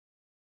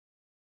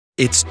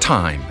It's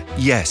time.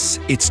 Yes,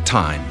 it's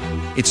time.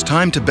 It's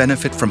time to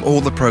benefit from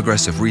all the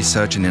progress of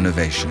research and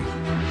innovation.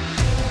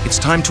 It's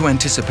time to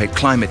anticipate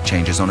climate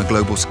changes on a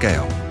global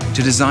scale,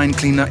 to design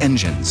cleaner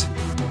engines,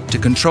 to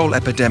control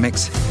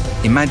epidemics,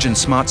 imagine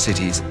smart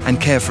cities and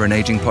care for an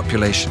aging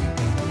population,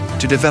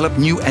 to develop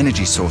new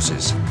energy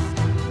sources,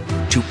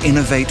 to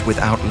innovate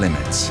without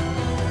limits.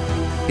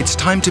 It's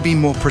time to be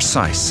more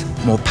precise,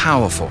 more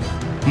powerful,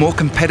 more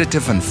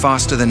competitive and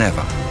faster than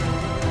ever.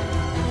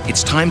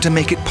 It's time to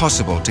make it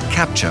possible to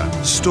capture,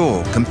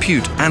 store,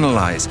 compute,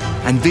 analyze,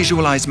 and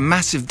visualize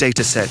massive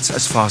data sets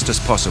as fast as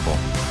possible.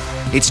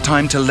 It's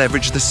time to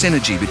leverage the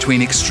synergy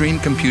between extreme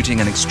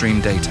computing and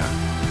extreme data.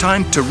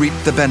 Time to reap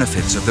the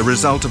benefits of the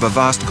result of a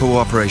vast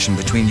cooperation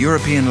between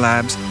European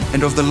labs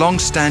and of the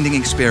long-standing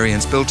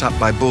experience built up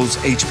by Bull's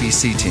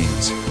HPC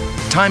teams.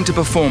 Time to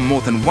perform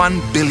more than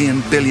 1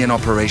 billion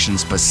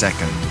operations per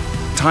second.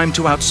 Time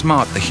to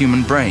outsmart the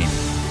human brain.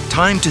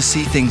 Time to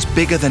see things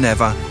bigger than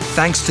ever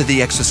thanks to the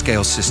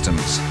exascale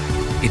systems.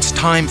 It's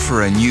time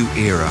for a new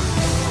era.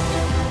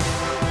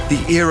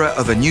 The era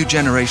of a new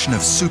generation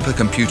of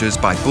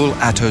supercomputers by Bull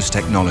Atos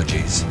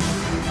Technologies.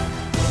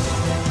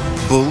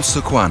 Bull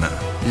Sequana.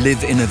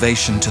 Live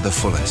innovation to the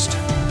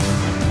fullest.